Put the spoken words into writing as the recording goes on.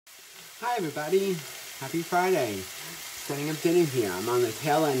Hi everybody, happy Friday. Setting up dinner here. I'm on the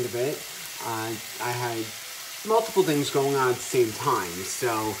tail end of it. I had multiple things going on at the same time,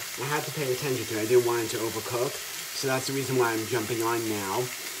 so I had to pay attention to it. I didn't want it to overcook, so that's the reason why I'm jumping on now.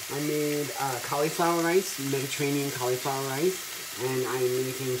 I made cauliflower rice, Mediterranean cauliflower rice, and I'm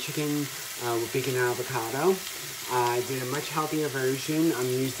making chicken with bacon and avocado. I did a much healthier version. I'm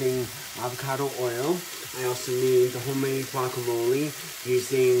using avocado oil. I also made the homemade guacamole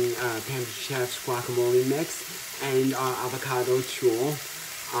using Pampered Chef's guacamole mix and avocado tool.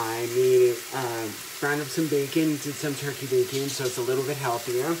 I made ground up some bacon, did some turkey bacon, so it's a little bit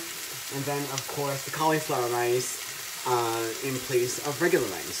healthier. And then, of course, the cauliflower rice in place of regular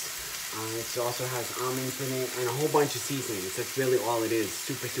rice. It also has almonds in it and a whole bunch of seasonings. That's really all it is.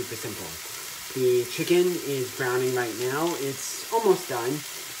 Super, super simple. The chicken is browning right now. It's almost done.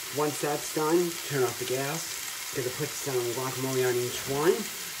 Once that's done, turn off the gas. Gonna put some guacamole on each one.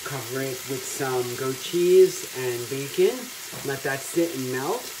 Cover it with some goat cheese and bacon. Let that sit and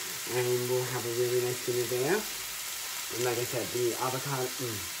melt, and we'll have a really nice dinner there. And like I said, the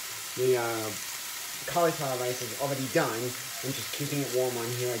cauliflower rice is already done. I'm just keeping it warm on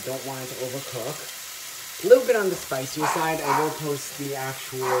here. I don't want it to overcook. A little bit on the spicier side. I will post the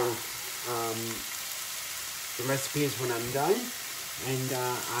actual recipes when I'm done. And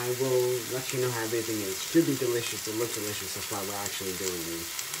I will let you know how everything is. Should be delicious. It looks delicious. That's why we're actually doing it.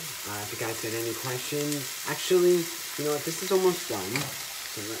 If you guys got any questions, actually, you know what? This is almost done.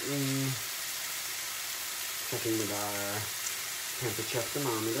 So let me check in with our temperature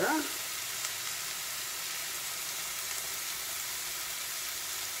thermometer.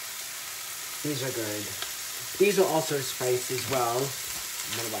 These are good. These are also spiced as well.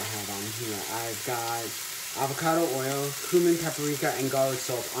 What do I have on here? I've got avocado oil, cumin, paprika, and garlic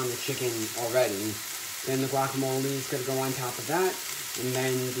salt on the chicken already. Then the guacamole is going to go on top of that. And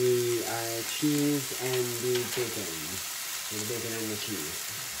then the cheese and the bacon. And the bacon and the cheese.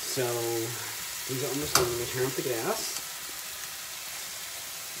 So, these are almost done. I'm going to turn off the gas.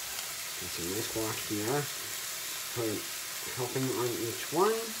 Get some nice guac here. Put helping on each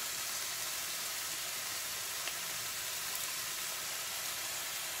one.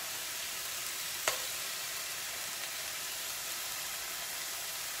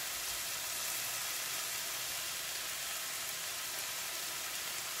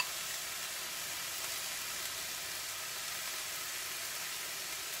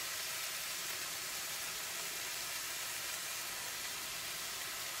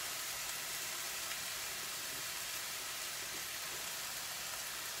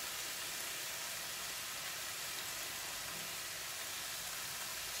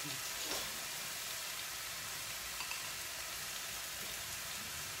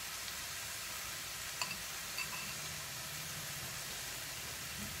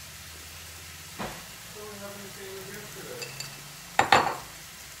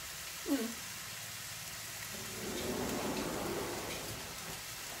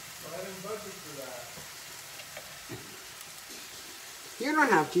 You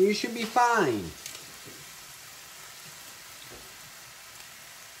don't have to. You should be fine.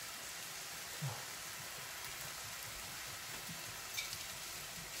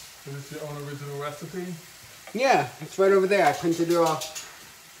 Is this your own original recipe? Yeah, it's right over there. I printed it off.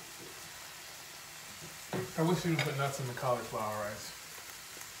 I wish you would put nuts in the cauliflower rice.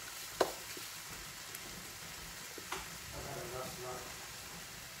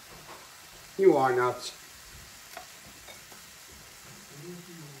 You are nuts.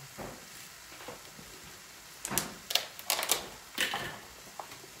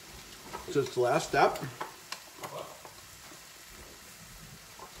 So it's the last step.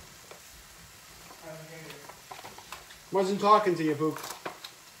 Wasn't talking to you, Poop.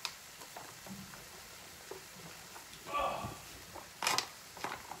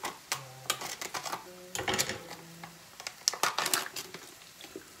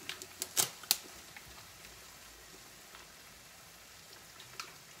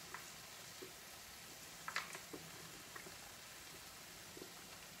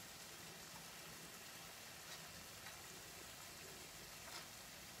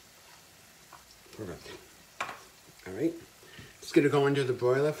 Perfect. All right. Just gonna go under the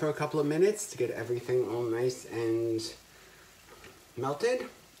broiler for a couple of minutes to get everything all nice and melted.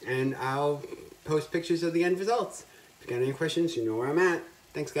 And I'll post pictures of the end results. If you got any questions, you know where I'm at.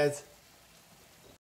 Thanks, guys.